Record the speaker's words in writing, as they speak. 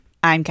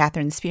I'm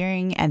Catherine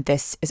Spearing, and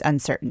this is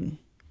Uncertain.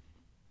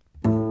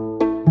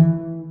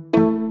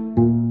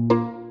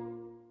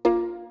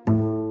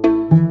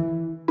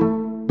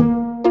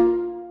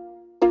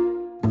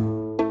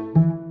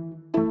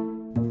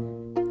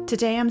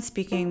 Today I'm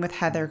speaking with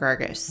Heather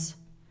Gargis,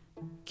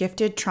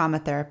 gifted trauma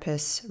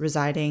therapist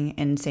residing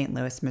in St.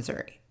 Louis,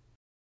 Missouri.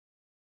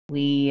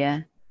 We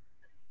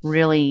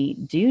really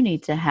do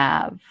need to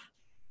have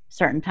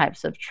certain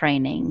types of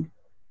training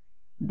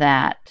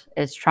that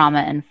is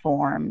trauma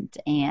informed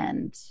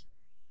and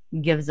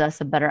gives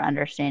us a better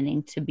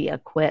understanding to be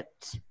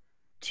equipped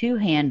to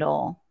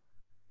handle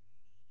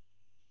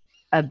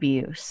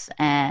abuse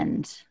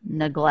and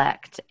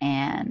neglect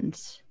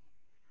and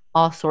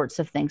all sorts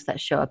of things that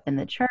show up in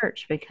the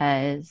church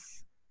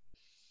because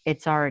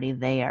it's already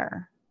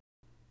there.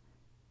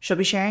 She'll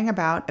be sharing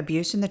about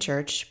abuse in the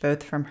church,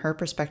 both from her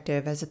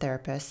perspective as a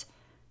therapist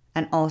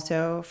and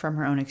also from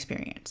her own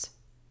experience.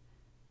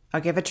 I'll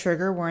give a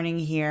trigger warning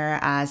here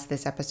as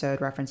this episode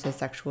references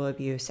sexual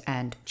abuse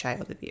and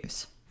child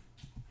abuse.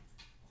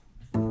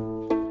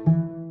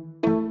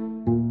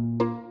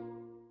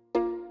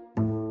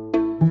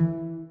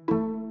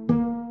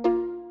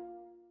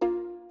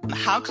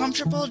 How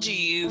comfortable do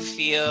you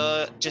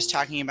feel just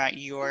talking about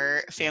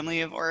your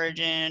family of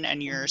origin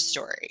and your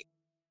story?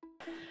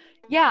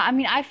 Yeah, I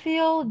mean, I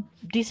feel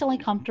decently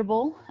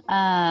comfortable.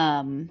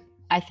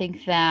 I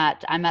think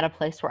that I'm at a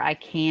place where I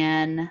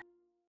can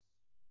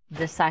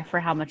decipher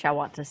how much I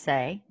want to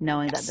say,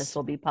 knowing that this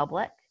will be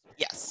public.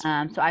 Yes.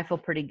 So I feel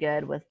pretty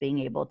good with being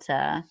able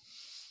to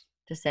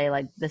say,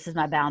 like, this is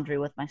my boundary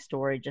with my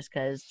story, just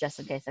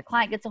in case a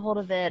client gets a hold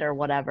of it or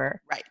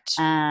whatever. Right.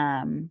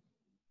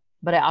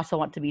 But I also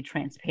want to be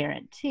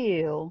transparent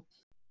too.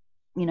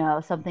 You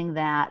know, something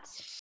that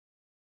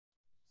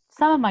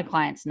some of my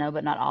clients know,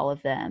 but not all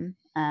of them.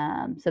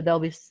 So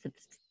there'll be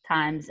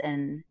times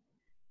in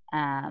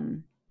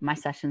my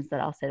sessions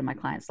that I'll say to my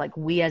clients, like,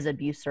 we as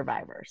abuse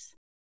survivors.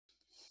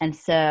 And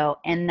so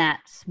in that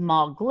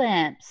small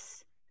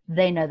glimpse,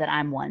 they know that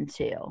I'm one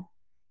too.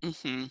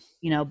 Mm-hmm.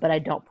 You know, but I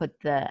don't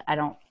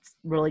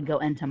really go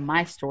into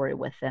my story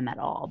with them at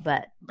all,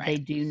 but Right. They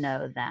do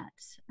know that,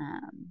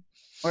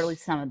 or at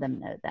least some of them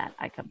know that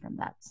I come from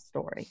that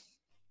story.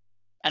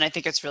 And I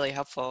think it's really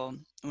helpful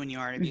when you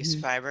are an abuse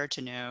survivor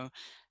to know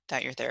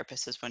that your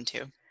therapist is one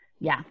too.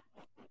 Yeah.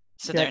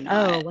 So They're they're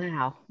like, not. oh,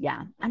 wow.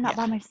 Yeah. I'm not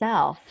by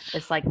myself.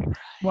 It's like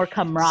more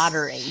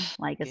camaraderie.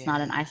 Like it's not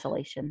an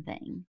isolation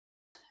thing.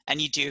 And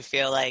you do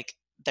feel like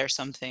there's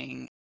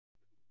something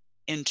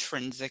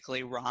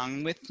intrinsically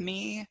wrong with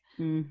me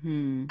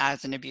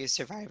as an abuse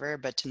survivor,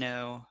 but to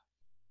know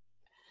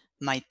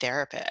my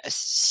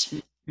therapist,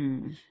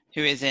 who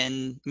is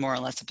in more or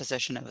less a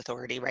position of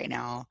authority right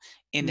now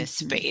in this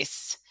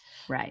space,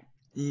 right,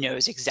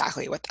 knows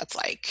exactly what that's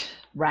like.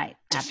 Right.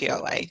 To Absolutely.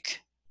 feel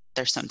like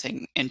there's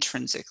something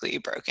intrinsically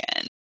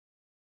broken.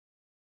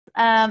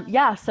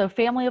 Yeah. So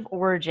family of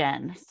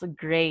origin. It's a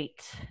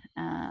great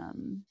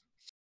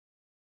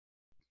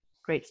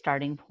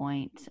starting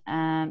point.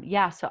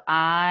 So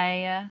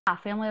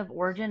family of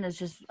origin is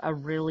just a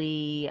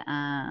really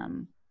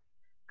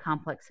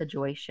complex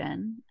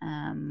situation.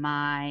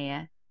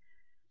 My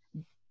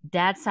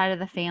dad's side of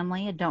the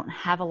family, I don't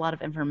have a lot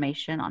of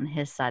information on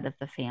his side of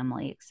the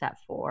family,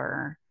 except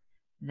for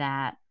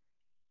that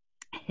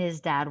his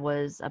dad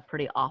was a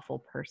pretty awful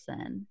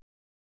person.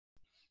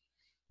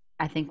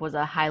 I think was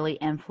a highly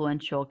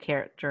influential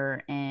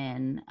character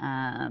in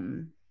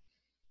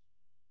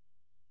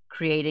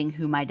creating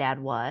who my dad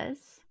was.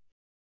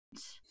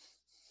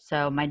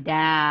 So my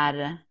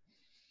dad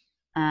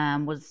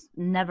was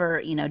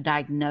never,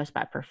 diagnosed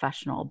by a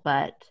professional,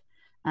 but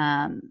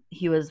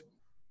he was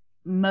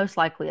most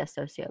likely a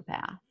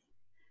sociopath.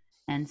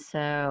 And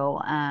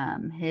so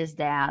his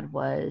dad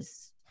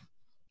was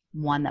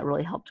one that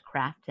really helped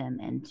craft him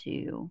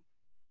into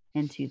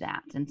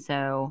that. And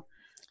so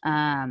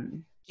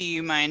do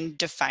you mind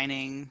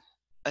defining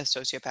a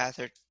sociopath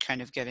or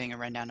kind of giving a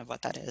rundown of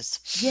what that is?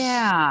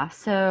 Yeah.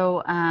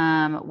 So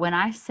when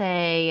I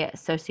say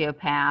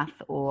sociopath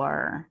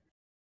or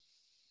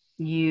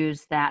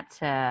use that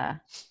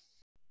to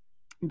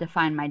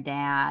define my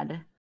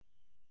dad,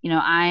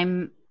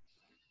 I'm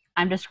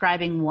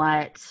describing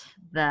what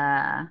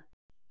the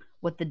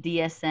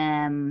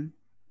DSM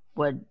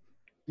would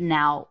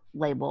now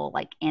label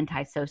like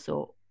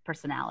antisocial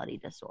personality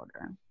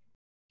disorder.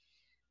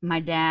 My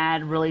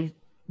dad really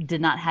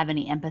did not have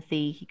any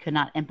empathy. He could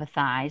not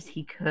empathize.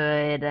 He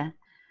could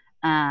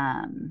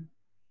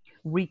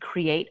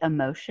recreate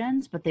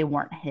emotions, but they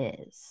weren't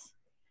his.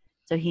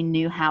 So he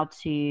knew how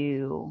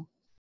to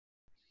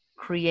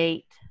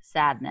create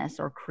sadness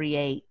or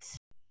create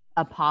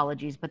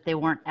apologies, but they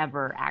weren't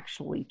ever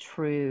actually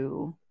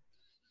true.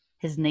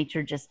 His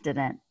nature just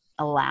didn't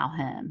allow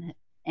him,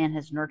 and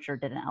his nurture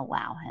didn't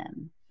allow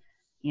him.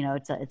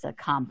 It's a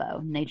combo.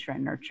 Nature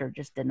and nurture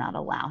just did not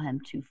allow him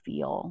to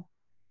feel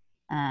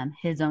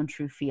his own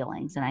true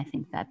feelings. And I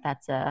think that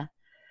that's a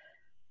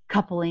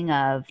coupling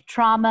of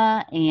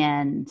trauma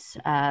and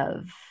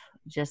of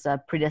just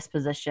a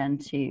predisposition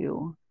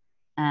to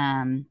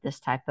this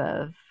type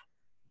of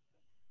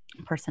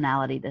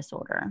personality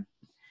disorder.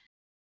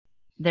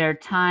 There are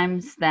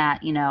times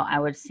that, you know, I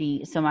would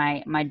see, so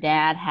my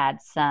dad had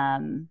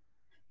some,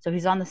 so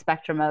he's on the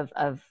spectrum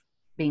of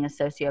being a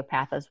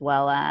sociopath, as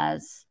well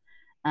as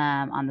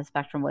on the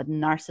spectrum with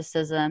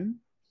narcissism.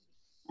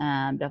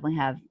 Definitely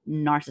have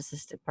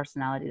narcissistic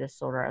personality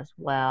disorder as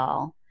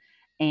well.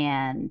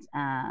 And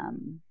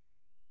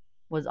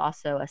was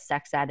also a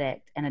sex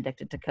addict and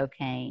addicted to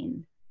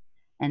cocaine.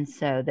 And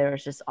so there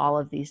was just all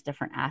of these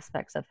different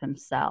aspects of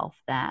himself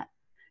that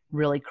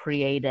really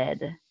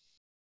created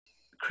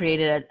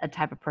a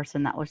type of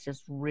person that was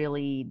just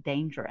really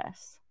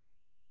dangerous,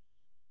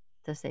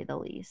 to say the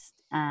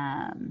least,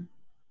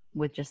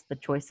 with just the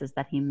choices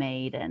that he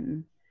made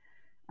and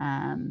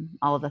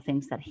all of the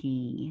things that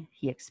he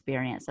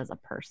experienced as a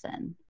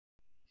person.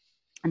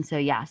 And so,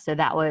 yeah, so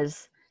that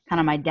was kind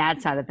of my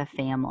dad's side of the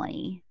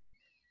family.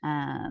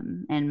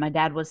 And my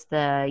dad was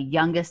the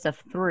youngest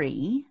of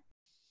three.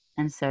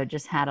 And so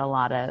just had a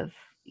lot of,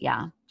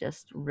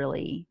 just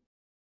really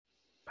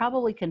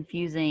probably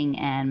confusing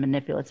and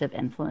manipulative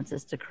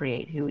influences to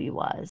create who he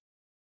was.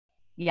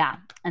 Yeah.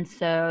 And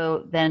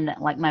so then,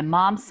 like, my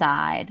mom's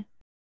side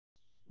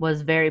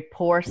was very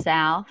poor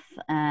South.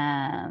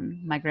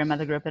 My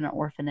grandmother grew up in an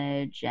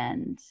orphanage.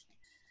 And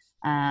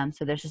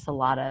so there's just a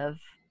lot of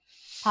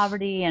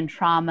poverty and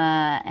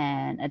trauma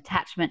and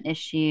attachment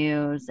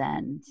issues.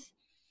 And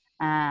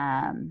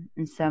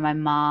so my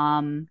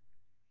mom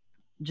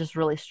just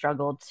really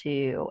struggled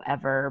to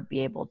ever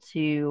be able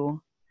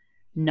to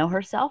know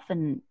herself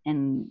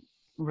and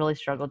really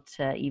struggled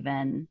to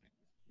even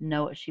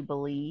know what she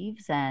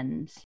believes.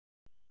 And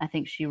I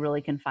think she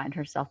really confined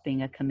herself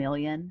being a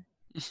chameleon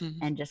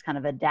and just kind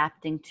of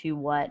adapting to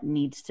what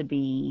needs to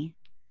be.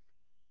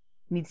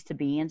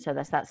 And so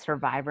that's that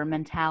survivor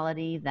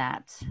mentality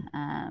that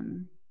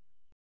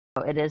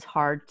it is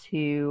hard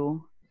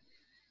to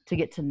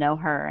get to know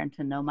her and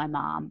to know my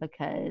mom,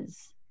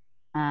 because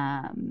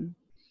I'm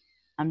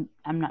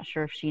not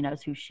sure if she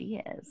knows who she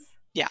is.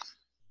 Yeah.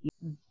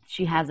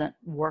 She hasn't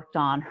worked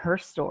on her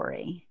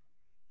story,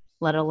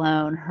 let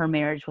alone her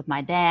marriage with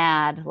my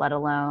dad, let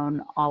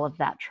alone all of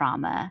that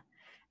trauma.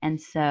 And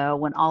so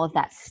when all of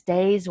that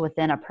stays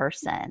within a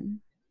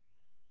person,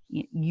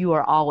 you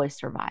are always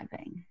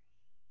surviving.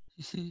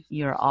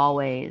 You're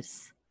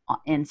always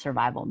in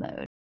survival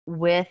mode.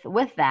 With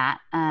that,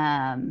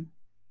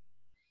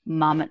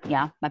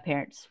 my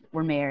parents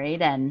were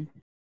married, and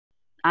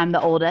I'm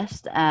the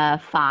oldest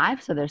of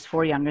five, so there's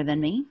four younger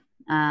than me.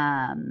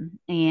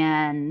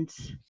 And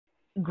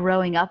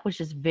growing up was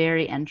just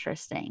very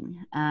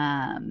interesting.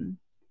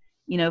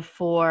 You know,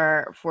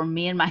 for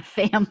me and my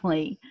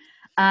family.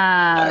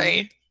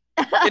 Right.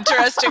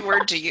 Interesting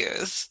word to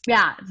use.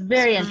 Yeah, it's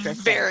very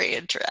interesting. Very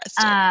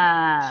interesting.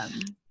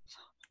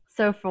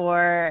 So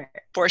for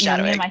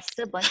foreshadowing, me and my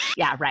siblings,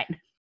 yeah, right.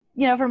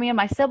 You know, for me and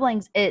my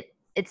siblings, it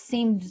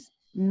seemed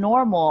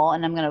normal,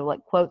 and I'm gonna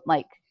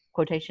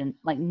quotation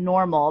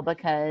normal,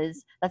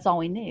 because that's all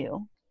we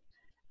knew.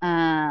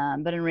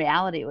 But in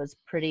reality, it was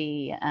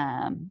pretty.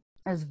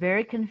 It was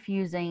very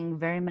confusing,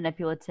 very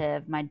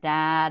manipulative. My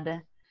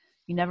dad,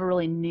 you never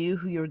really knew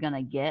who you were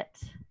gonna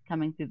get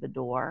coming through the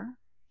door.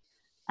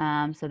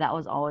 So that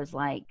was always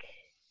like,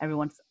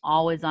 everyone's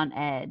always on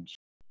edge.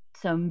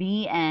 So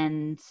me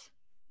and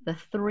the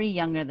three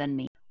younger than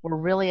me were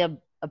really a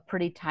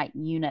pretty tight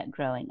unit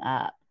growing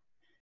up.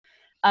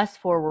 Us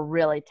four were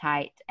really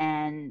tight,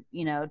 and,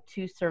 you know,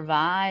 to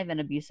survive an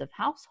abusive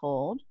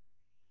household.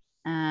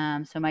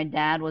 So my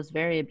dad was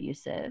very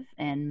abusive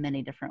in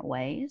many different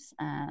ways.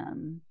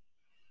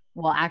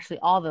 Well, actually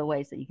all the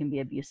ways that you can be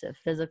abusive: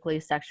 physically,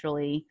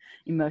 sexually,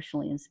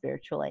 emotionally, and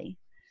spiritually.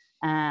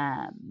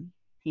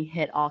 He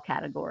hit all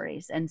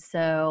categories. And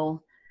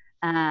so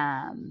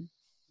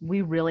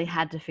we really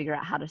had to figure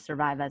out how to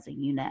survive as a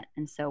unit.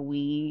 And so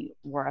we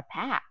were a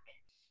pack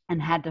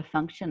and had to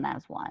function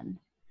as one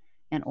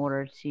in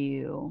order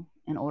to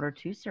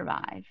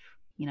survive.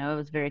 You know, it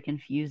was very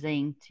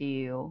confusing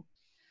to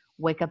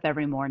wake up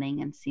every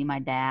morning and see my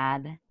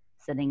dad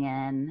sitting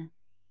in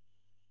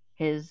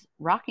his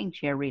rocking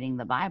chair reading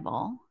the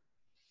Bible.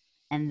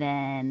 And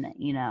then,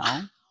 you know,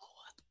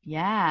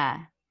 yeah.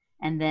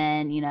 And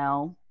then, you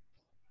know,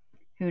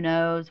 who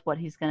knows what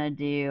he's going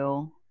to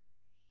do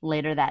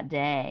later that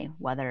day,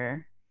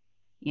 whether,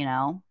 you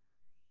know,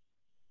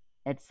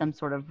 it's some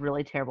sort of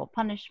really terrible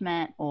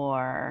punishment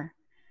or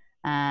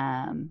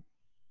something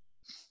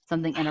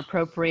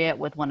inappropriate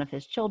with one of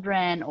his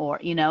children, or,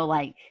 you know,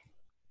 like,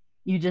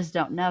 you just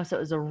don't know. So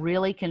it was a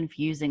really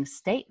confusing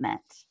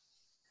statement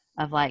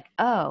of like,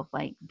 oh,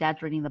 like,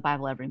 Dad's reading the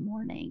Bible every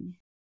morning.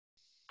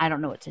 I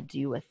don't know what to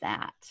do with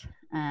that.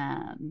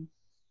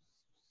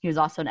 He was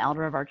also an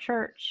elder of our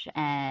church.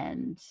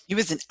 And he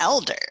was an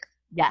elder?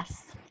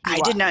 Yes.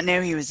 I did not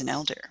know he was an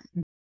elder,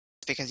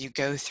 because you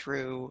go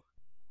through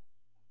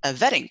a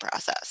vetting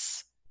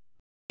process.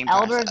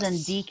 Elders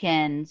and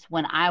deacons,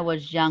 when I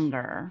was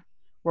younger,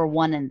 were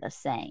one and the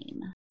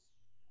same.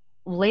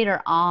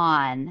 Later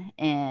on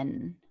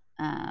in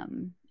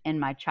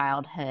my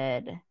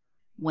childhood,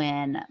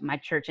 when my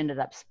church ended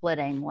up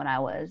splitting when I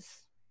was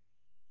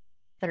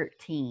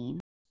 13.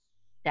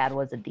 Dad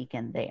was a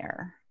deacon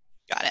there.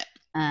 Got it.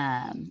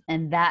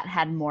 And that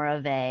had more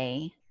of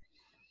a,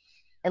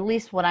 at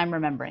least what I'm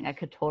remembering, I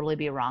could totally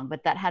be wrong,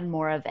 but that had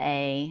more of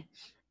a,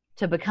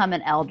 to become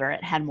an elder,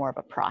 it had more of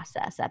a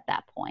process at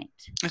that point.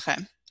 Okay.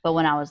 But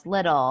when I was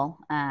little,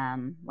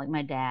 like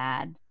my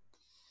dad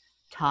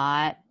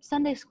taught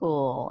Sunday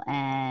school,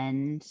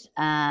 and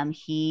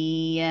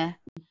he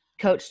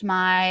coached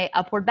my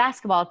Upward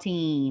basketball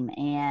team,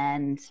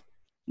 and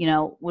we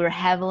were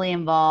heavily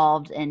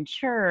involved in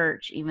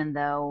church, even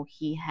though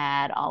he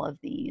had all of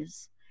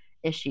these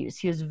issues.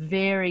 He was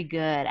very good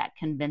at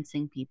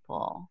convincing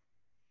people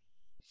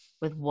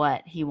with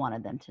what he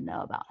wanted them to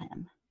know about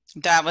him.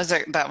 That's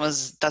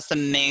the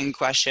main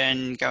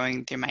question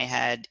going through my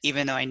head,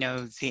 even though I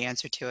know the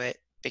answer to it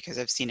because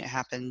I've seen it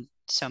happen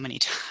so many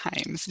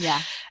times.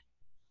 Yeah.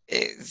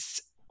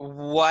 Is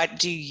what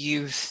do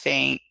you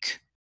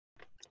think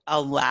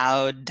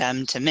allowed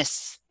them to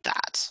miss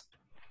that?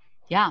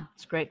 Yeah,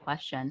 it's a great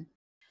question.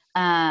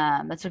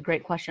 That's a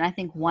great question. I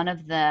think one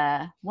of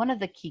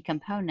the key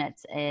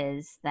components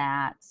is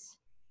that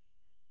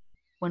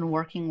when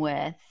working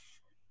with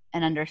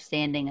and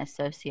understanding a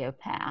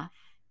sociopath,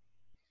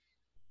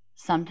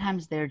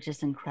 sometimes they're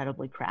just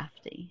incredibly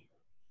crafty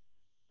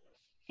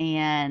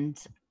and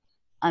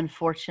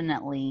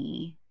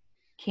unfortunately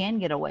can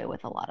get away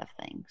with a lot of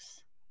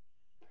things.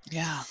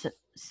 Yeah.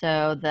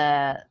 So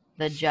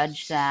the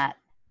judge that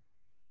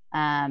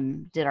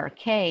did our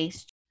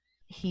case,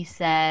 he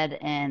said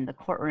in the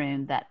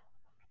courtroom that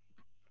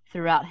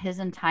throughout his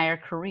entire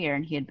career,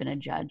 and he had been a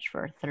judge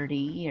for 30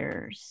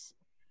 years,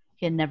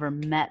 he had never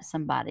met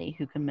somebody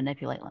who could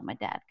manipulate like my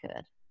dad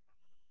could.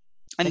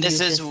 And this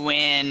is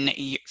when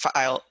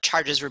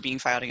charges were being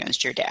filed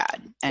against your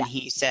dad, and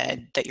he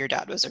said that your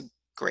dad was a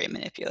great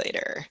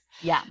manipulator.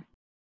 Yeah.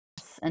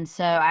 And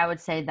so I would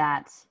say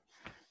that,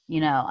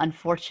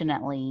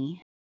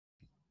 unfortunately,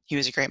 he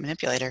was a great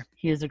manipulator.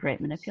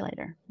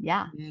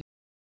 Yeah.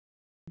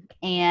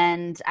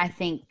 And I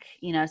think,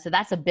 so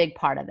that's a big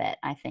part of it,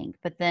 I think.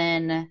 But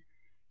then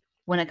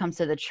when it comes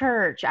to the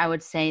church, I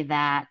would say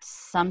that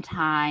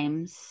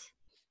sometimes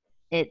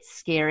it's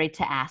scary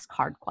to ask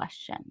hard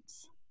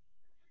questions.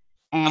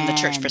 From the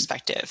church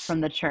perspective.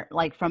 From the church,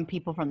 like from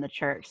people from the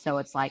church. So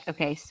it's like,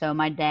 okay, so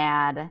my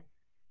dad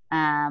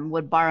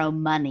would borrow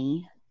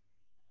money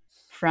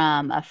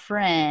from a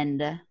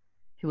friend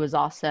who was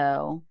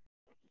also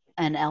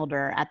an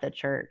elder at the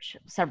church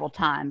several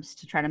times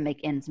to try to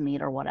make ends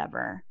meet or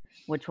whatever,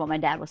 which what my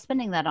dad was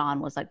spending that on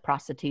was like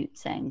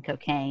prostitutes and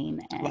cocaine.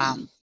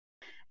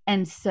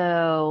 And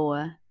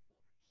so,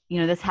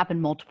 this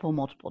happened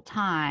multiple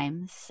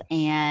times.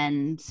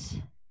 And,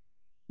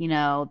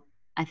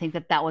 I think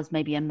that was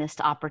maybe a missed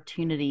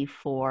opportunity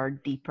for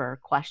deeper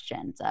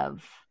questions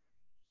of,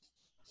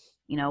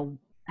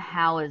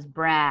 how is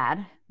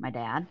Brad, my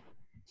dad,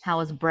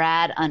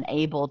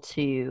 unable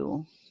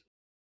to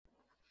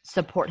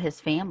support his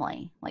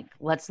family? Like,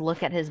 let's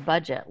look at his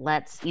budget.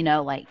 Let's,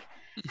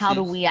 how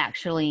do we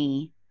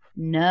actually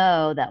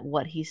know that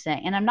what he's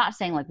saying? And I'm not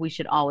saying like we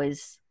should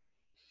always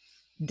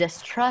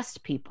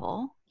distrust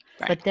people,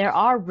 right, but there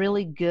are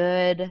really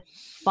good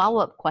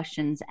follow-up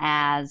questions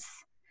as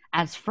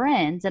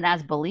friends and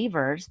as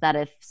believers, that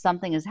if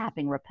something is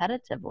happening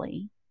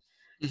repetitively,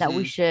 that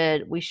we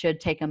should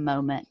take a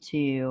moment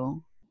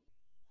to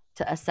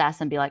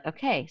assess and be like,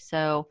 okay,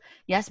 so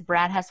yes,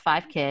 Brad has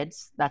 5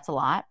 kids. That's a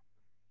lot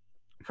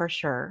for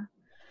sure.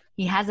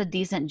 He has a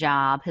decent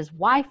job. His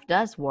wife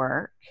does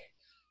work.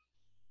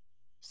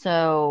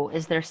 So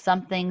is there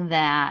something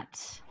that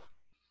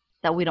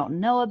we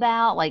don't know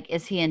about? Like,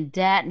 is he in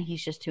debt and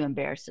he's just too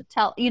embarrassed to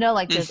tell?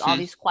 There's all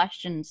these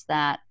questions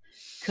that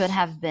could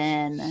have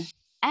been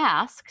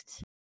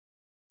asked,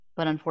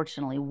 but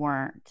unfortunately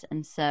weren't.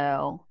 And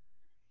so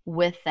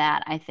with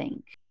that, I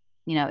think,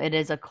 it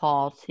is a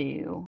call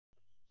to,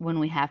 when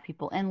we have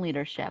people in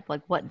leadership,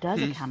 like, what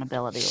does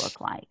accountability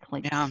look like?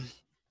 Like,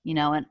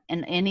 in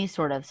any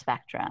sort of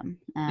spectrum.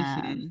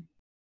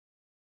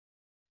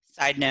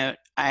 Side note,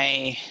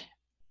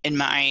 in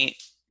my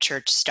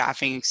church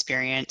staffing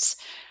experience,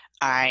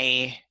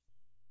 I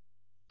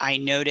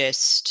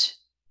noticed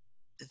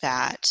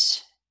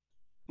that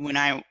when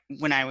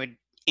I would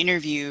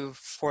interview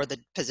for the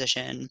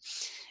position,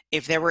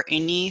 if there were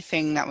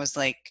anything that was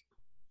like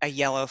a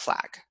yellow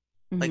flag,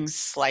 like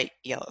slight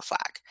yellow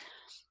flag,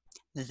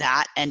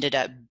 that ended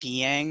up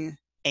being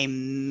a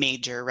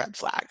major red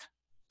flag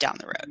down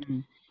the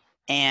road.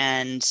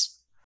 And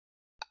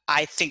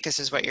I think this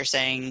is what you're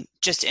saying,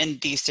 just in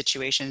these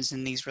situations,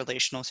 in these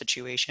relational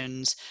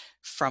situations,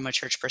 from a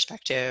church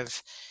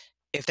perspective,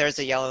 if there's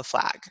a yellow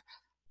flag,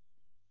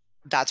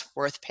 that's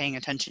worth paying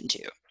attention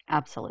to.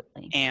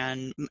 Absolutely.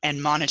 And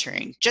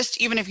monitoring,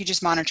 just even if you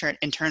just monitor it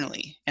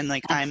internally and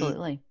like,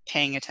 I'm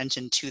paying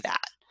attention to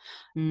that.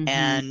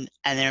 And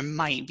there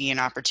might be an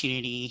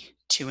opportunity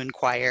to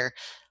inquire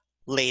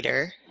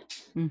later.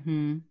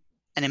 And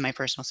in my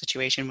personal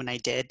situation, when I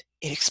did,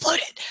 it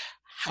exploded.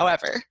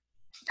 However,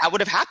 that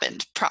would have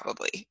happened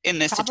probably in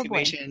this Probably.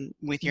 situation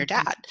with your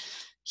dad.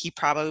 He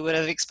probably would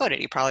have exploded.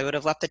 He probably would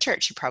have left the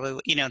church. He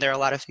probably, there are a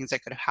lot of things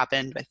that could have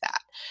happened with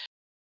that.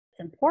 It's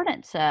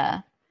important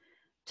to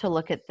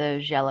look at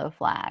those yellow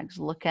flags,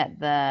 look at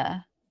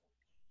the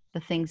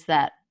things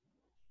that,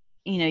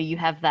 you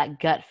have that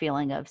gut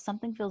feeling of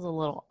something feels a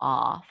little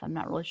off. I'm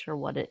not really sure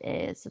what it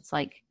is. It's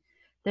like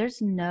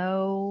there's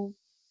no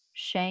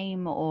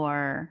shame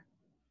or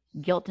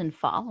guilt in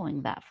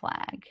following that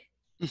flag,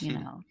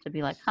 to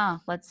be like,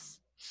 let's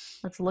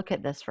look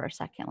at this for a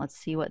second. Let's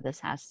see what this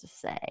has to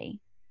say.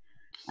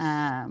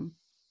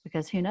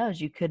 Because who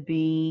knows, you could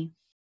be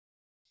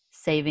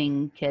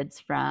saving kids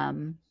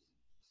from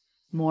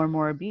more and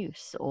more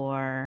abuse.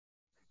 Or,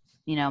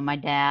 my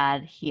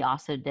dad, he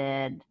also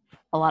did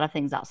a lot of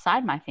things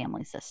outside my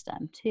family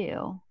system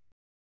too.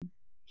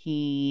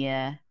 He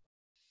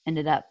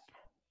ended up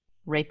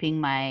raping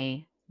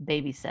my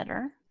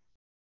babysitter.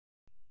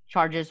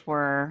 Charges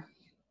were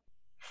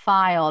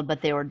filed,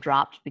 but they were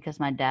dropped because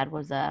my dad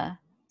was a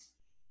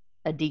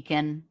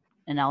deacon,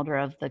 an elder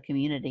of the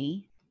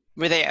community.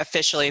 Were they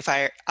officially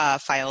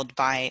filed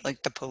by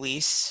like the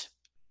police?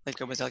 Like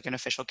it was like an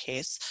official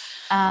case?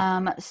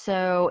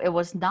 So it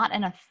was not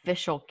an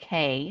official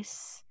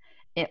case.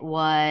 It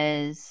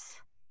was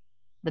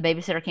the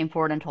babysitter came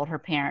forward and told her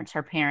parents.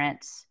 Her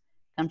parents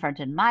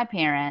confronted my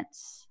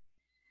parents,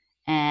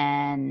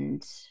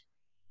 and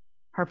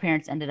her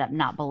parents ended up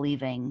not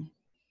believing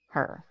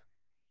her.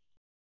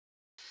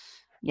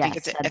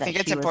 Yes, I think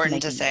it's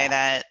important to say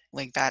that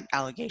like that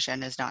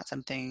allegation is not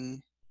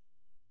something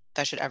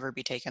that should ever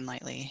be taken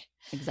lightly.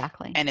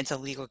 Exactly. And it's a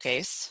legal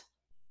case.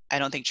 I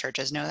don't think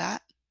churches know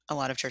that. A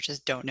lot of churches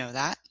don't know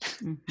that.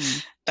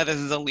 That this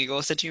is a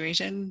legal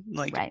situation.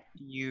 Like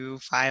you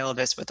file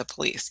this with the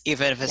police,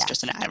 even if it's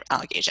just an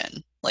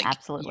allegation. Like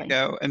absolutely, you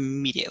go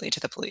immediately to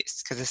the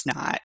police because it's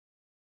not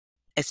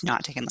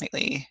taken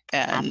lightly,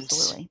 and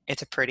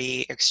it's a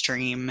pretty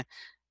extreme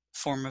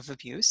form of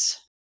abuse.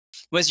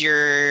 Was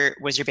your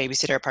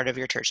babysitter a part of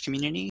your church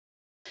community?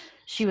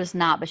 She was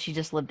not, but she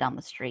just lived down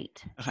the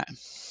street. Okay.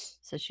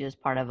 So she was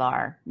part of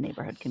our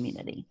neighborhood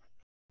community.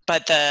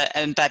 But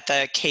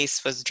the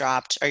case was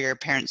dropped, or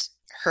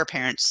her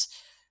parents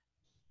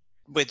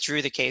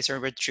withdrew the case or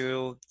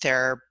withdrew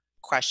their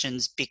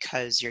questions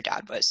because your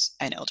dad was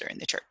an elder in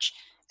the church,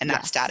 and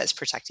that status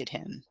protected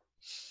him.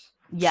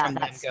 Yeah,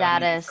 that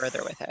status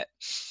further with it.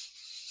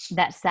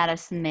 That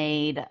status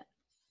made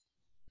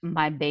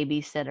my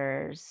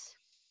babysitter's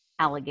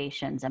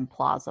allegations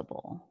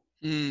implausible.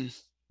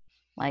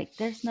 Like,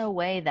 there's no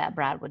way that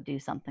Brad would do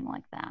something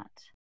like that.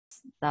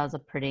 That was a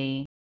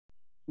pretty,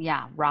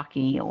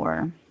 rocky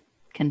or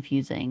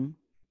confusing.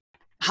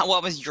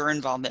 What was your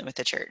involvement with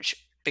the church?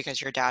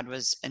 Because your dad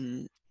was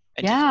an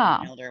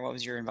elder. What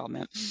was your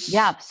involvement?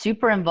 Yeah,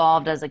 super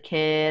involved as a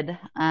kid.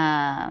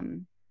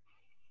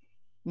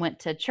 Went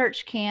to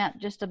church camp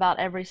just about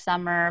every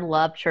summer.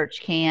 Loved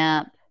church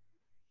camp.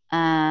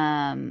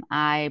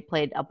 I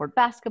played upward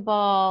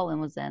basketball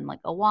and was in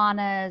like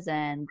Awanas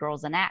and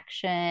Girls in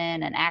Action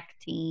and Act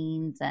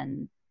Teens,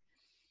 and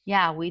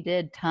we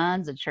did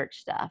tons of church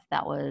stuff.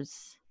 That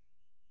was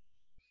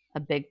a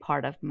big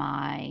part of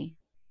my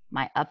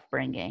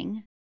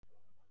upbringing.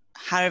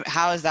 How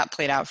has that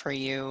played out for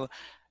you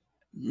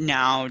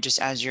now,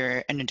 just as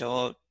you're an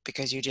adult?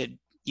 Because you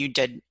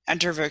did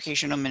enter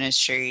vocational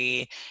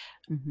ministry.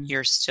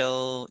 You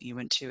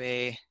went to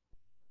a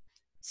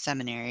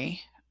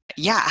seminary.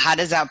 How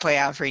does that play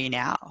out for you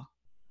now?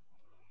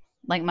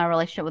 Like my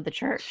relationship with the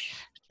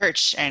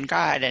church and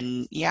God,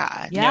 and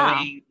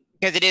knowing,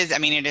 because it is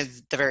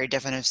the very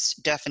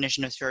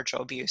definition of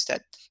spiritual abuse,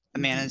 that a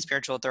man in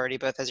spiritual authority,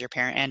 both as your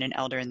parent and an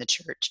elder in the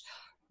church,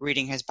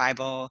 reading his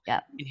Bible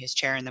in his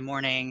chair in the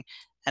morning,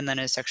 and then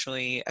is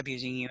sexually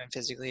abusing you and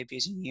physically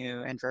abusing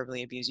you and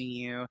verbally abusing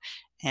you,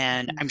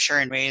 and I'm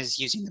sure in ways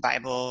using the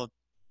Bible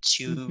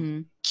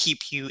to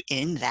keep you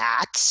in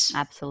that.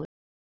 Absolutely.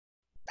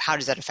 How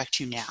does that affect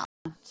you now?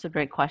 It's a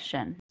great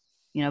question.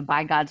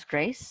 By God's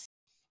grace,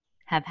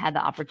 have had the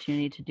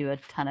opportunity to do a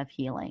ton of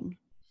healing.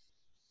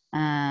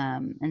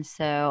 And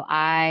so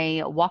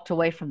I walked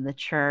away from the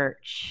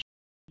church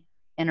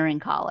entering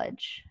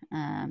college,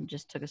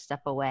 just took a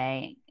step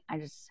away. I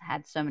just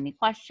had so many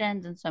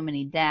questions and so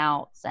many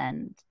doubts,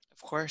 and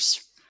of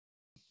course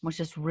was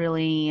just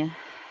really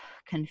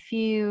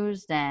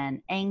confused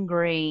and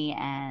angry,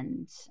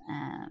 and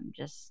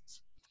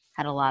just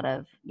had a lot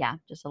of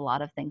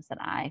things that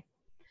I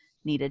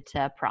needed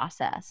to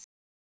process.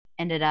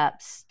 Ended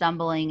up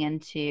stumbling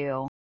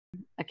into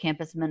a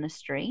campus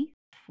ministry,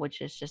 which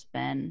has just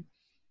been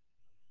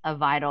a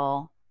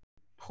vital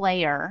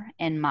player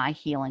in my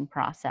healing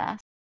process.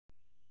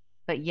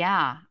 But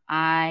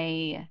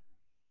I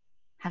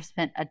have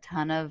spent a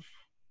ton of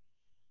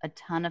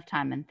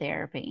time in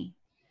therapy,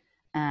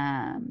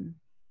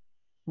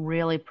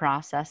 really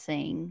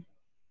processing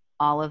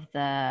all of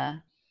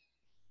the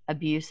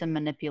abuse and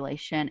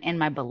manipulation in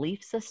my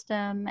belief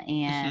system,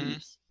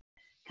 and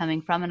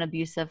coming from an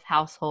abusive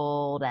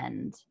household,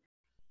 and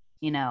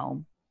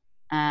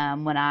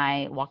When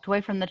I walked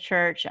away from the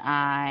church,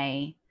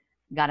 I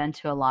got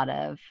into a lot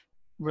of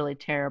really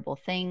terrible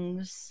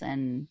things.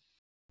 And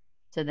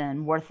so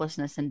then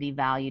worthlessness and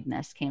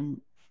devaluedness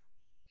came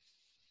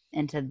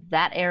into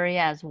that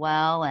area as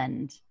well.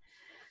 And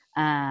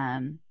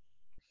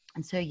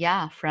so,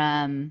 yeah,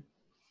 from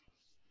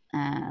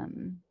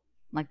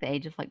like the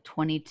age of like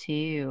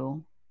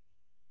 22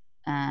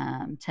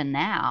 to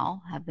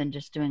now, have been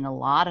just doing a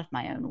lot of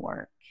my own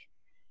work,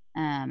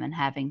 and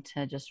having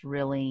to just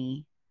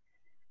really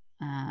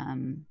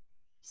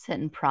sit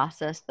and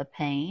process the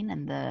pain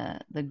and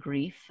the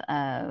grief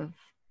of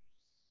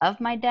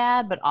my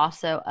dad, but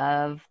also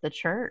of the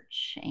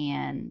church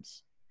and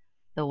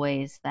the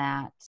ways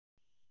that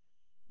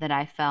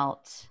I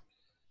felt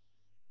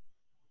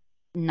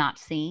not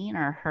seen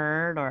or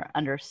heard or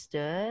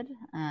understood.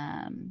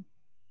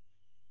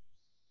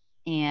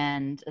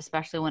 And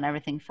especially when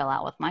everything fell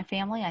out with my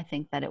family, I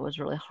think that it was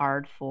really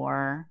hard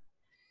for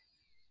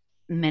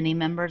many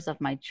members of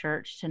my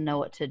church to know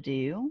what to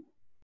do.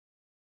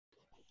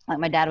 Like,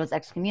 my dad was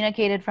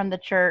excommunicated from the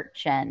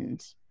church,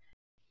 and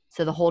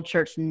so the whole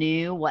church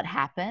knew what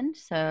happened.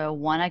 So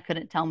one, I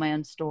couldn't tell my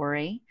own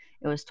story.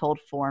 It was told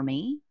for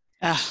me.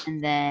 Ugh.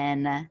 And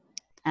then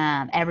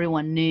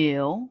everyone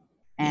knew.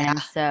 And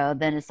Yeah. so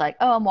then it's like,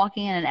 oh, I'm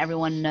walking in and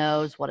everyone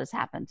knows what has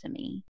happened to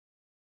me.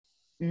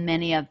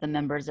 Many of the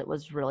members, it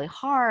was really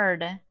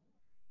hard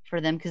for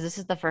them because this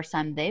is the first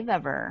time they've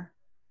ever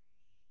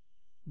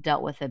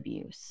dealt with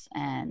abuse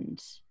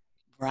and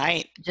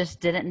Right. just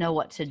didn't know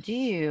what to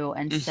do.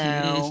 And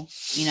Mm-hmm.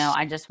 so,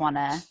 I just want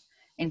to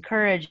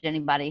encourage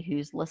anybody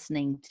who's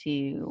listening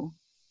to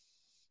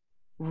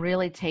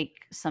really take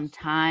some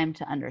time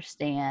to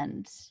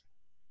understand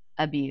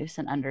abuse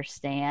and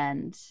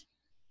understand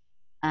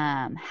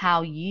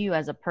how you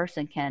as a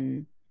person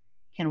can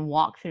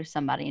walk through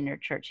somebody in your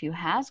church who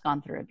has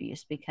gone through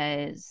abuse,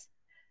 because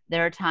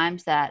there are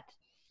times that,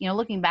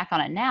 looking back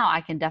on it now,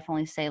 I can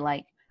definitely say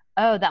like,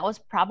 oh, that was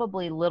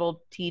probably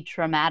little t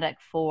traumatic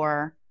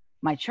for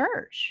my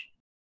church.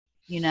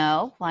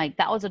 Like,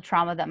 that was a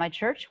trauma that my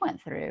church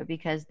went through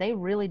because they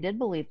really did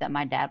believe that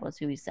my dad was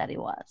who he said he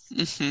was.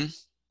 Mm-hmm.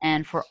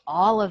 And for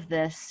all of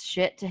this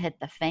shit to hit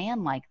the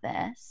fan like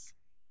this,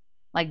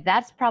 like,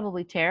 that's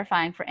probably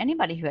terrifying for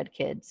anybody who had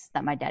kids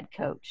that my dad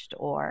coached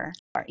or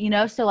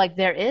so like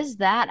there is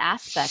that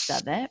aspect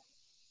of it.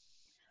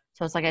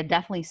 So it's like, I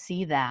definitely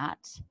see that.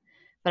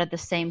 But at the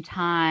same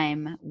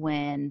time,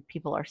 when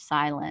people are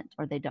silent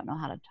or they don't know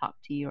how to talk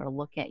to you or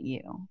look at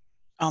you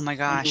Oh my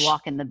when you gosh.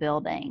 walk in the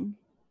building,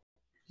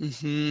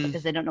 Mm-hmm.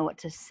 because they don't know what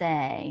to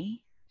say,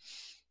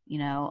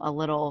 a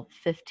little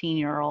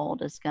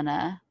 15-year-old is going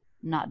to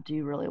not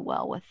do really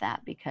well with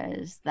that,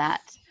 because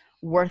that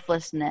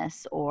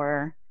worthlessness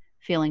or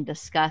feeling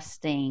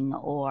disgusting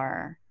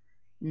or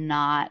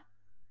not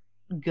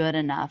good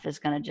enough is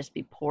going to just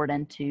be poured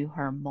into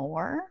her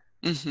more,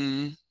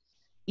 Mm-hmm.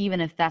 even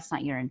if that's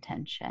not your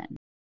intention.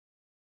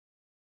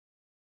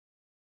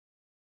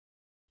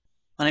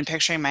 What I'm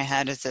picturing in my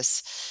head is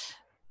this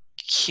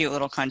cute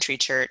little country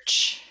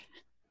church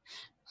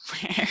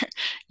where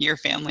your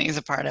family is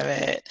a part of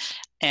it.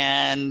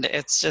 And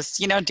it's just,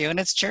 doing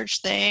its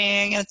church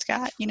thing. It's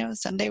got,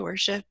 Sunday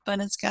worship,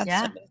 and it's got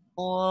Yeah. Sunday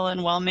school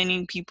and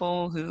well-meaning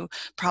people who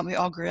probably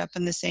all grew up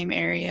in the same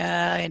area,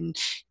 and,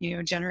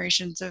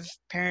 generations of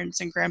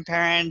parents and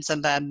grandparents.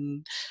 And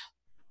then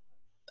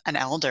an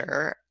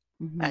elder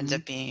ends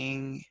up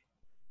being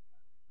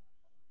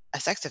a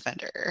sex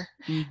offender.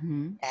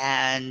 Mm-hmm.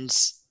 And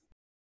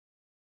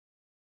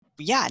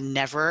yeah,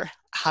 never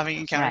having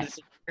encountered Right. this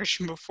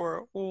situation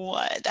before.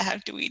 What the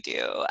heck do we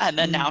do? And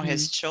then now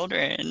his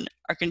children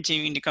are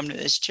continuing to come to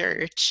this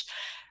church.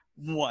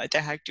 What the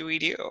heck do we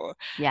do?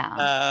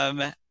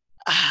 Yeah.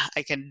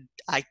 I can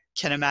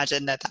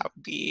imagine that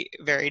would be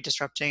very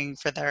disrupting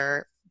for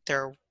their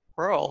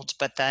world,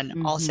 but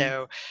then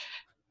also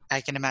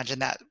I can imagine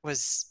that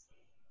was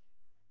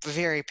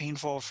very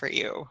painful for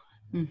you.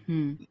 Yeah,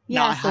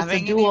 Not so it's a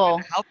having anyone dual.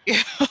 to help you.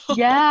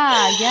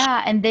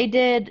 Yeah. And they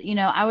did,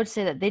 I would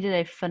say that they did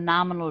a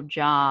phenomenal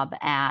job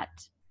at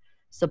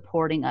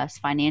supporting us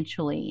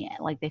financially.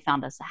 Like, they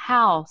found us a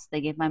house,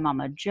 they gave my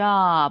mom a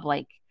job,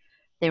 like,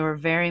 they were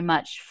very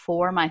much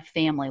for my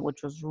family,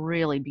 which was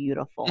really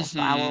beautiful. So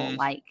I will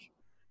like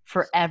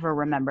forever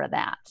remember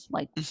that.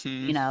 Like,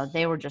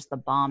 they were just the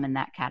bomb in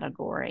that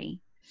category.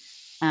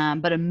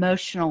 But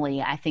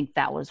emotionally, I think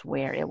that was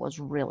where it was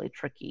really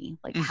tricky.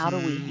 Like, how do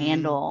we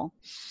handle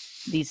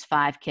these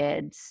 5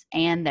 kids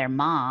and their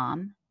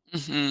mom?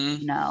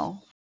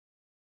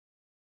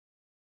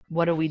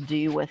 What do we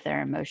do with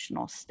their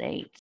emotional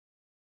state?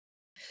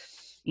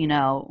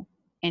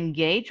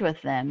 Engage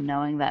with them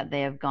knowing that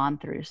they have gone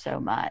through so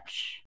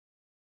much.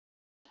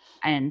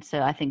 And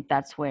so I think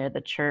that's where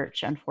the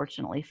church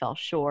unfortunately fell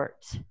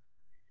short.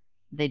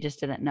 They just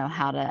didn't know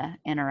how to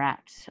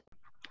interact.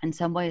 In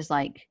some ways,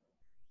 like,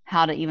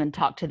 how to even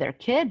talk to their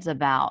kids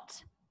about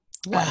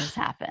what has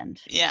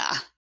happened. Yeah.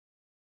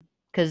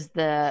 Because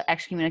the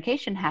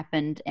excommunication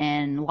happened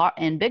in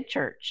big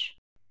church.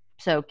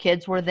 So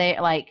kids were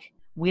there, like,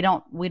 we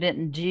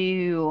didn't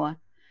do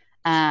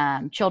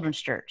children's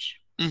church.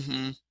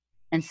 Mm-hmm.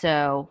 And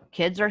so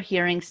kids are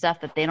hearing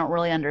stuff that they don't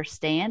really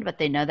understand, but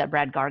they know that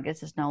Brad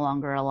Gargis is no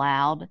longer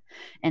allowed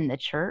in the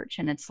church.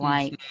 And it's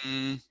like,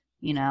 Mm-hmm.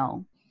 you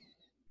know,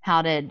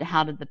 how did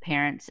the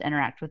parents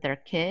interact with their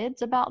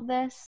kids about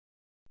this?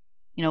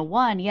 You know,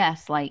 one,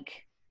 yes,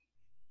 like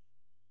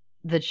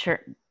the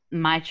church,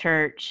 my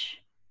church,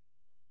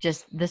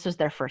 just this was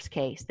their first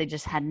case. They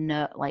just had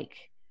no, like,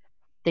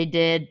 they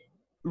did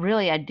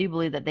really, I do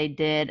believe that they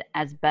did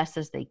as best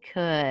as they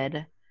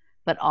could,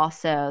 but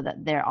also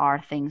that there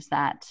are things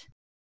that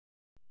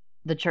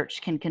the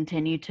church can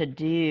continue to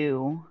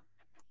do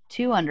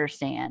to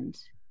understand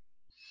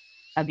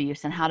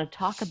abuse and how to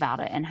talk about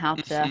it and how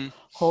to Mm-hmm.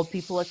 hold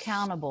people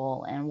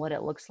accountable and what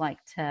it looks like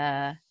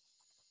to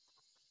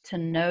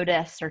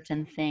notice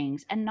certain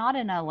things, and not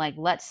in a like,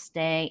 let's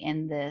stay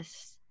in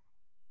this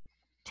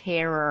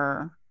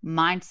terror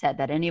mindset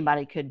that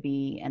anybody could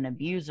be an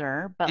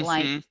abuser, but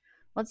like,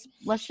 Mm-hmm.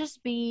 let's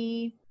just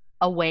be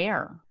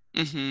aware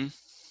Mm-hmm.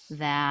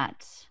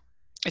 that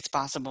It's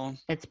possible.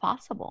 it's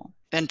possible.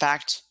 In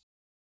fact,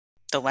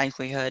 the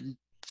likelihood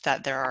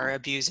that there are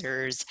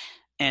abusers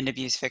and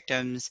abuse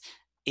victims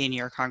in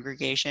your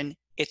congregation,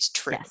 it's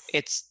true.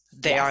 Yes.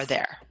 They are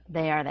there.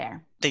 They are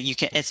there. That you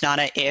can. It's not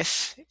a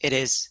if. It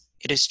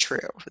is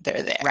true.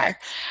 They're there. Right.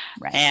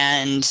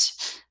 And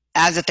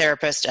as a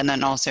therapist, and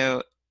then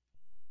also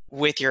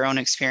with your own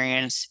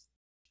experience,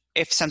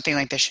 if something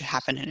like this should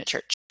happen in a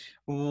church,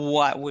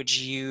 what would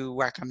you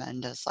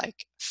recommend as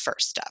like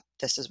first step?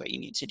 This is what you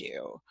need to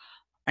do,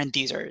 and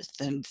these are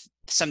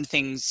some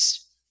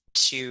things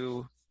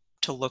to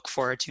look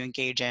for, to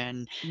engage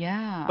in,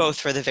 both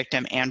for the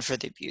victim and for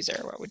the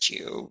abuser. What would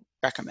you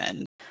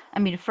recommend? I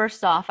mean,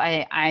 first off,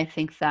 I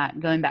think that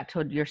going back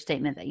to your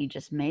statement that you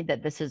just made,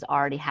 that this is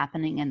already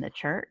happening in the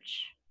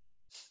church.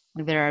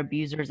 Like, there are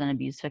abusers and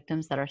abuse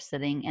victims that are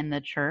sitting in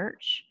the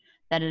church,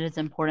 that it is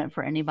important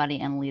for anybody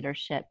in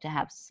leadership to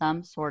have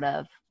some sort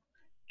of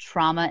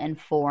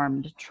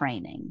trauma-informed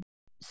training,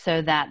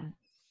 so that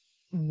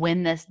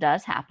when this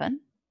does happen,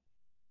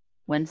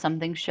 when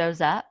something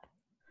shows up,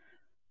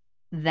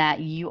 that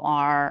you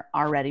are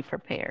already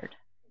prepared.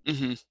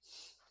 Mm-hmm.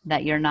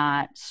 That you're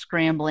not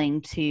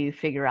scrambling to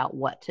figure out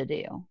what to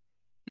do.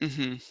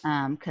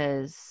 Mm-hmm.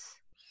 Because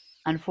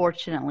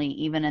unfortunately,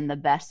 even in the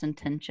best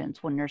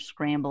intentions, when you're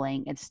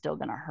scrambling, it's still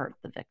going to hurt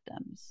the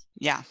victims.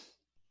 Yeah.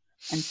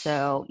 And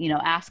so, you know,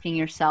 asking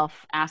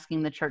yourself,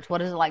 asking the church,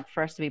 what is it like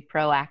for us to be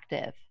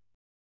proactive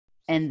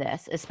in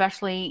this?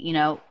 Especially, you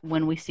know,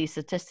 when we see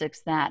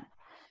statistics that,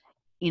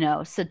 you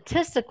know,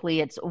 statistically,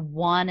 it's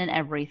 1 in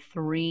every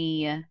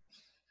 3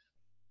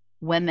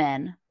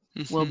 women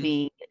will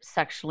be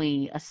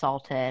sexually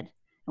assaulted,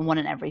 and 1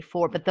 in every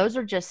 4. But those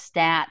are just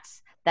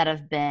stats that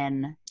have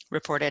been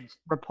reported,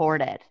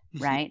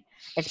 right?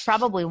 It's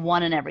probably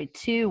 1 in every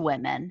 2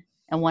 women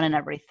and 1 in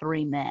every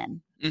 3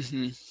 men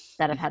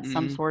that have had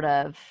some sort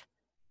of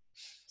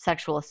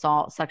sexual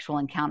assault, sexual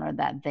encounter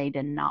that they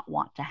did not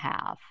want to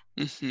have.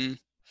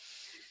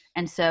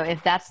 And so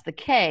if that's the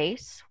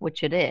case,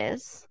 which it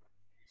is,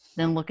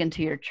 then look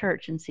into your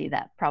church and see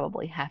that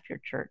probably half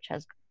your church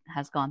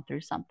has gone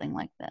through something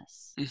like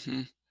this.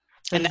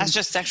 And that's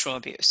just sexual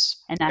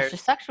abuse. And that's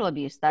just sexual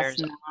abuse. That's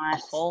there's not a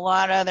whole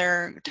lot of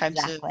other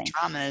types of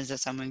traumas that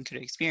someone could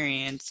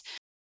experience.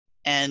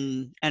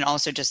 And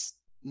also, just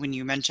when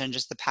you mentioned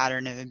just the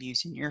pattern of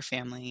abuse in your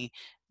family,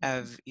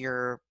 of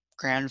your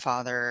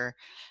grandfather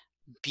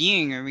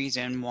being a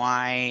reason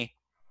why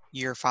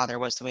your father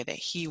was the way that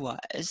he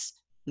was,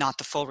 not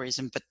the full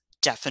reason, but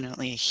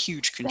definitely a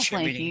huge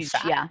contributing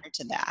factor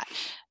to that.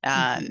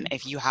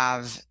 If you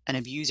have an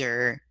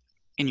abuser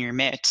in your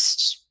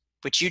midst,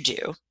 which you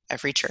do,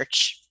 every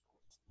church,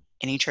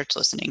 any church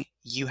listening,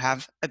 you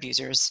have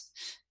abusers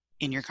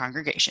in your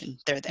congregation.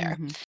 They're there.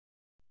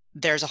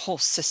 There's a whole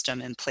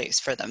system in place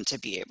for them to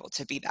be able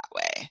to be that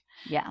way.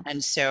 Yeah.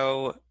 And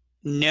so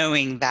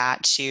knowing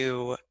that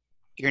too,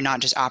 you're not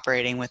just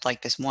operating with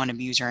like this one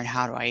abuser and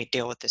how do I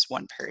deal with this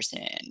one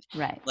person?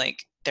 Right.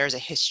 Like, there's a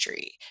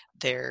history,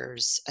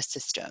 there's a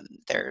system,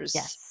 there's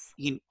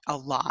a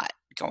lot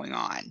going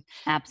on.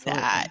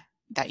 Absolutely.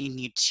 that you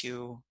need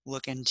to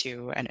look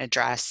into and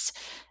address,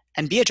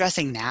 and be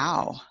addressing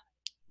now.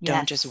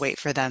 Don't just wait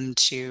for them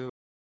to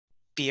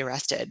be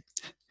arrested.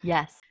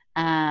 Yes.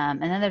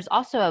 And then there's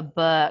also a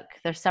book,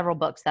 there's several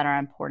books that are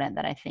important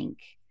that I think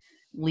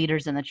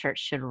leaders in the church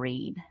should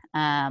read.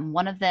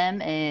 One of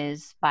them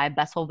is by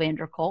Bessel van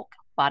der Kolk,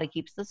 Body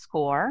Keeps the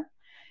Score.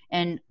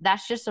 And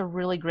that's just a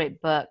really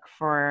great book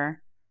for,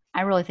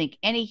 I really think,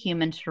 any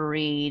human to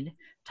read,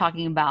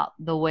 talking about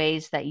the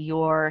ways that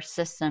your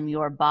system,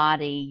 your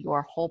body,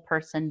 your whole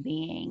person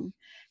being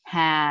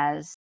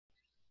has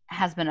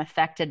been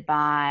affected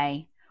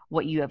by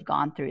what you have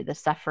gone through, the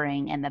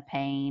suffering and the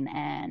pain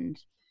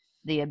and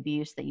the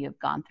abuse that you have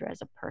gone through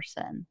as a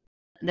person.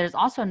 There's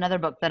also another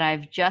book that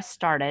I've just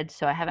started,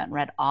 so I haven't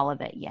read all of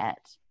it yet,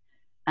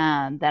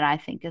 that I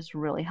think is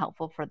really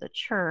helpful for the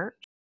church.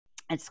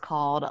 It's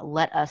called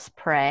Let Us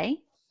Pray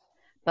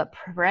but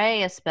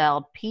Prey is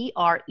spelled Prey.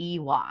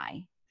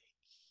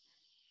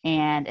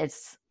 And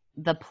it's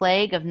the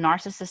plague of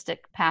narcissistic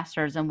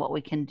pastors and what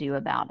we can do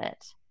about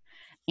it.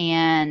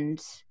 And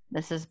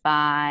this is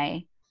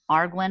by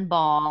R. Glenn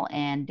Ball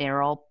and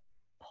Daryl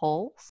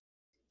Pulse.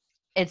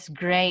 It's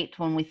great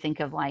when we think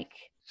of like,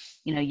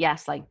 you know,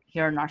 yes, like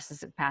here are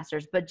narcissistic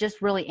pastors, but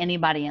just really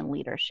anybody in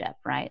leadership,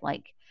 right?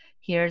 Like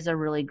here's a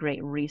really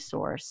great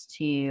resource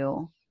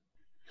to,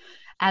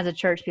 as a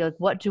church, be like,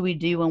 what do we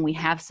do when we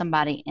have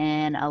somebody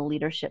in a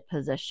leadership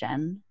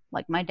position,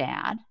 like my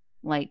dad,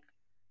 like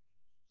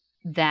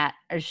that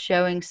is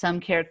showing some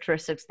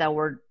characteristics that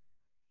we're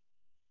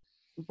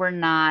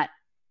not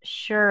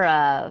sure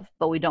of,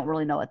 but we don't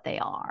really know what they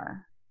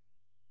are.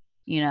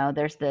 You know,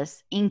 there's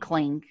this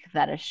inkling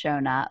that has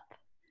shown up,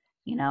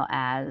 you know,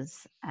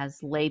 as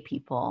lay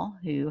people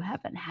who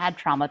haven't had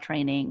trauma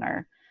training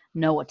or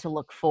know what to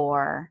look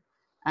for.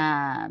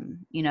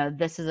 You know,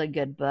 this is a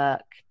good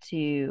book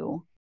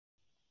to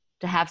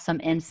have some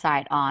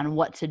insight on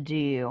what to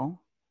do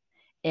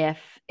if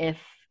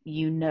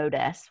you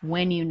notice,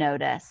 when you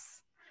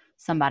notice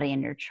somebody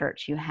in your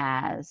church who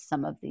has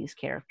some of these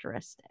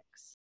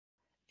characteristics.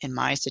 In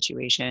my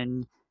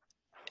situation,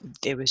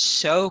 it was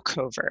so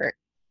covert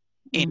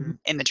in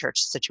the church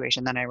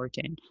situation that I worked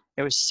in.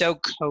 It was so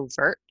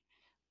covert.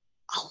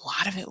 A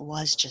lot of it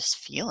was just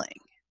feeling,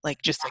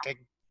 like just like a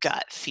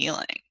gut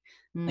feeling,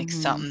 like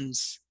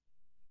something's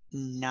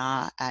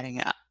not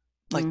adding up,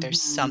 like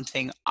there's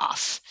something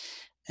off,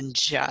 and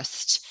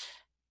just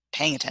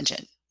paying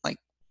attention. Like,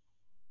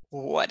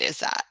 what is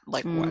that?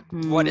 Like,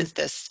 what is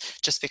this?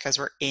 Just because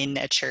we're in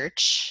a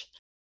church,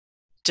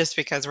 just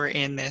because we're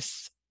in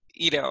this,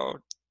 you know,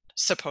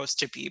 supposed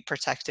to be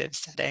protective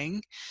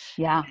setting.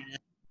 Yeah.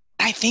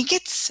 I think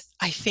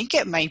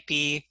it might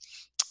be,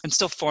 I'm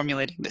still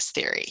formulating this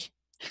theory.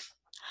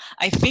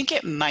 I think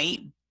it might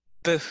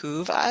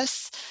behoove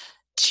us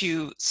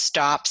to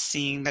stop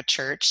seeing the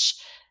church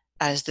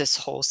as this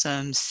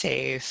wholesome,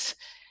 safe,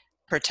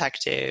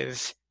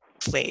 protective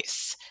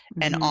place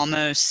and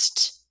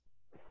almost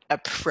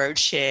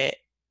approach it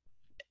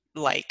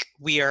like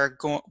we are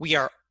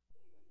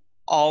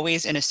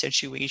always in a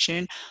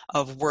situation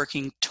of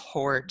working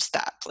towards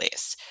that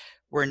place.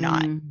 We're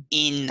not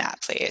in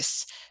that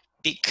place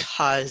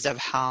because of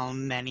how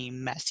many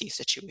messy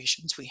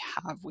situations we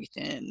have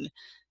within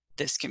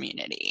this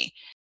community.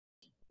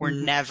 We're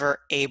never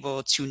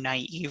able to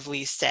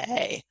naively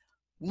say,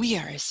 we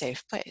are a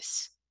safe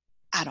place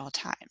at all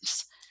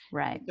times.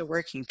 Right. The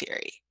working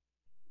theory.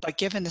 But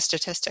given the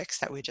statistics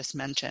that we just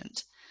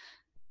mentioned,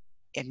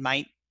 it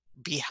might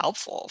be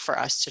helpful for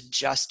us to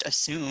just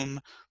assume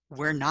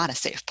we're not a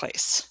safe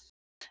place.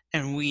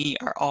 And we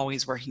are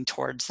always working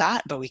towards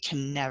that, but we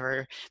can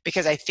never,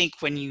 because I think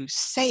when you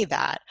say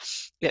that,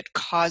 it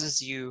causes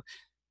you,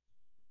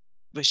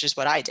 which is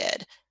what I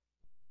did,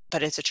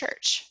 but it's a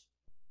church.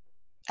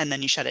 And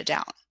then you shut it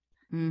down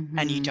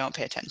and you don't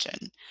pay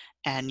attention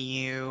and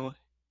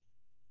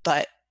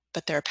but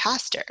they're a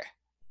pastor.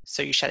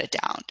 So you shut it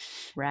down.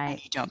 Right.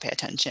 And you don't pay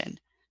attention,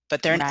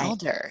 but they're an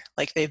elder.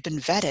 Like they've been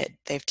vetted,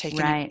 they've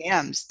taken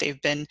exams,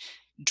 they've been,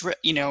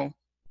 you know,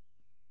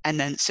 and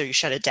then, so you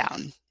shut it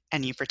down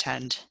and you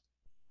pretend.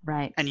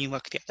 Right. And you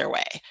look the other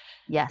way.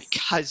 Yes.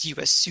 Because you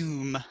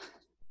assume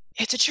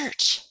it's a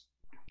church.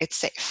 It's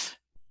safe.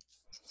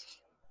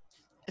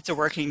 It's a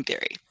working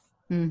theory.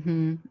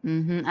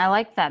 I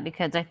like that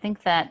because I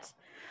think that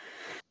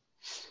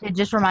it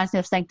just reminds me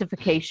of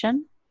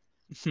sanctification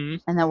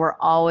and that we're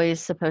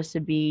always supposed to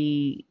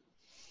be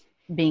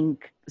being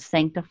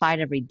sanctified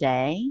every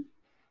day.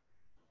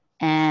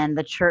 And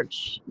the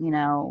church, you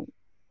know,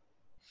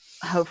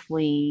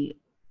 hopefully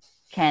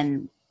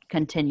can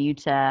continue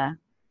to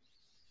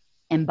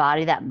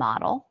embody that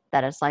model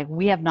that it's like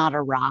we have not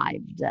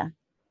arrived.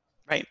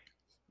 Right.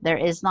 There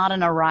is not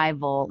an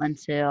arrival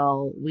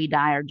until we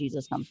die or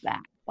Jesus comes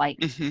back. Like,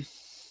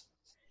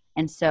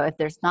 and so if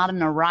there's not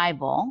an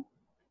arrival,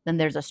 then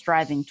there's a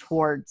striving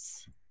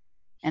towards,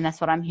 and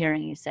that's what I'm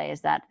hearing you say, is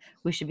that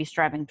we should be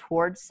striving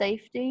towards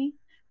safety,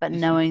 but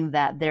knowing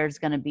that there's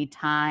going to be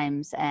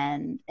times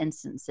and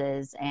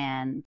instances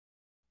and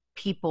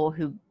people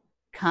who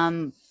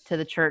come to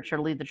the church or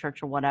leave the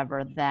church or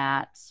whatever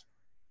that,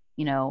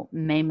 you know,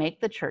 may make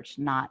the church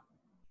not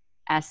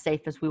as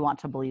safe as we want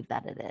to believe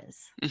that it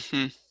is.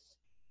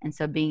 And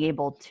so being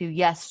able to,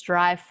 yes,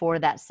 strive for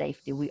that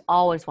safety. We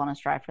always want to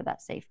strive for that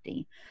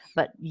safety.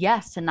 But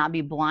yes, to not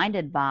be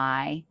blinded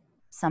by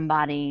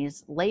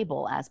somebody's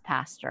label as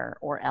pastor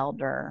or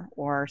elder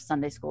or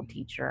Sunday school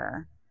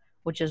teacher,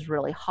 which is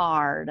really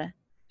hard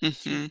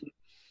to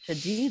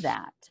do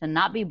that, to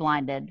not be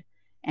blinded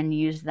and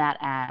use that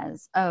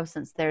as, oh,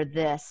 since they're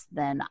this,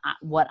 then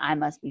what I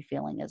must be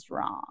feeling is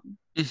wrong.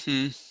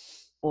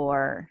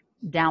 Or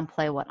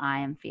downplay what I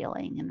am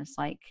feeling. And it's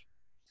like,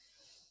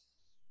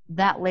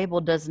 that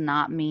label does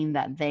not mean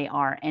that they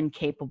are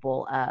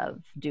incapable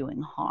of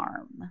doing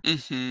harm.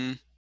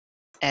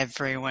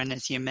 Everyone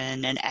is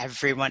human and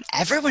everyone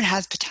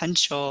has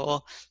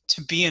potential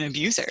to be an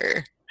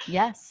abuser.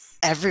 Yes.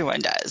 Everyone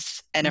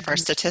does. And if our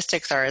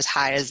statistics are as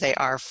high as they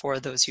are for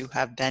those who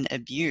have been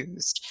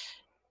abused,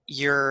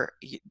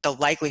 the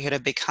likelihood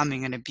of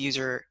becoming an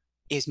abuser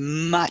is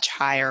much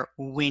higher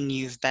when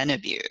you've been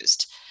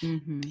abused.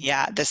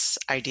 Yeah, this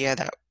idea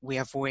that we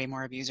have way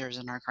more abusers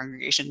in our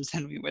congregations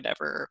than we would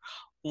ever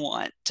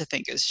want to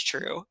think is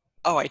true.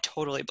 Oh, I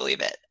totally believe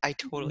it. I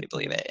totally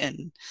believe it.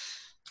 In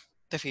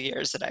the few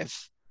years that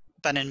I've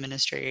been in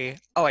ministry,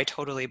 oh, I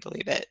totally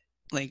believe it.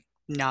 Like,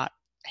 not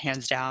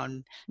hands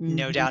down,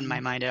 no doubt in my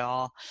mind at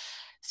all.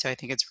 So I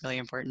think it's really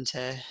important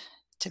to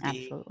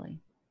be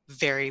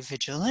very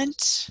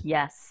vigilant.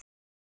 Yes.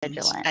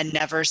 Vigilant. And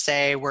never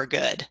say we're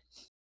good.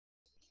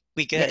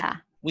 We good. Yeah.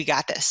 We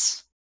got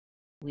this.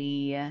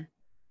 We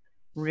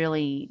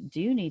really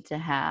do need to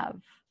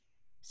have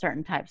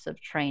certain types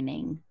of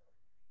training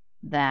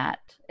that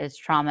is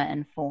trauma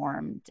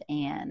informed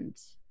and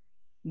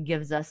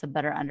gives us a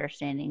better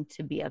understanding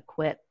to be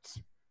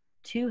equipped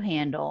to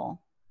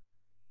handle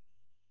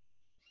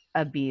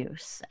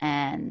abuse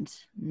and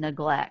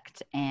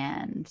neglect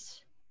and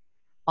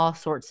all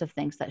sorts of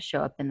things that show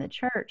up in the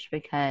church,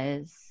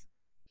 because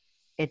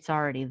it's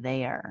already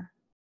there.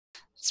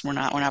 So we're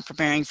not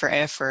preparing for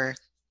if, we're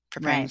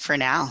preparing for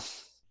now.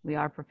 We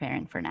are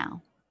preparing for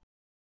now.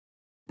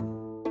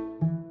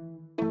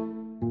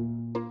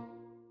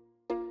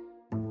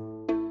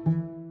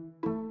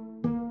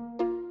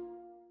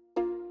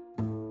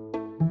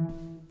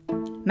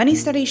 Many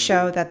studies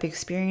show that the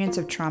experience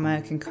of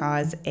trauma can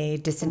cause a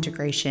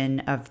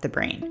disintegration of the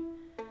brain,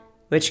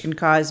 which can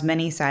cause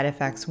many side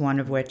effects, one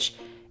of which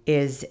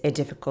is a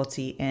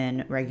difficulty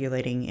in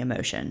regulating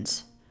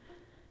emotions.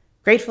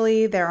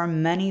 Gratefully, there are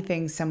many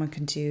things someone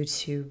can do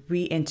to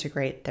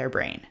reintegrate their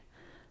brain.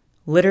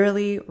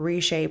 Literally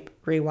reshape,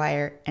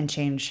 rewire, and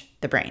change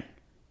the brain.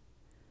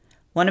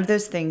 One of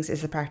those things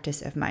is the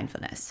practice of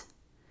mindfulness.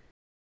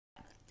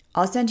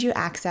 I'll send you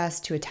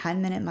access to a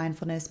 10-minute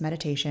mindfulness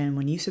meditation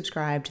when you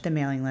subscribe to the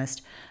mailing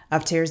list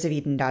of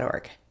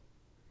tearsofeden.org.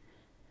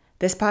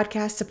 This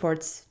podcast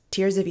supports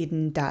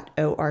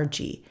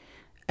tearsofeden.org,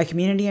 a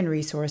community and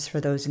resource for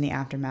those in the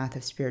aftermath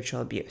of spiritual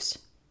abuse.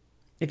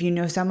 If you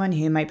know someone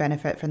who might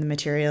benefit from the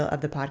material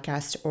of the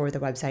podcast or the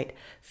website,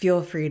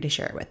 feel free to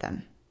share it with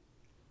them.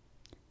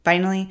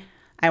 Finally,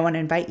 I want to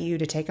invite you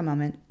to take a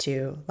moment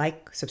to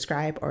like,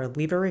 subscribe, or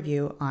leave a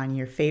review on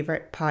your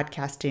favorite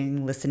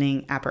podcasting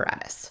listening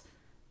apparatus.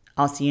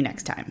 I'll see you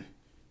next time.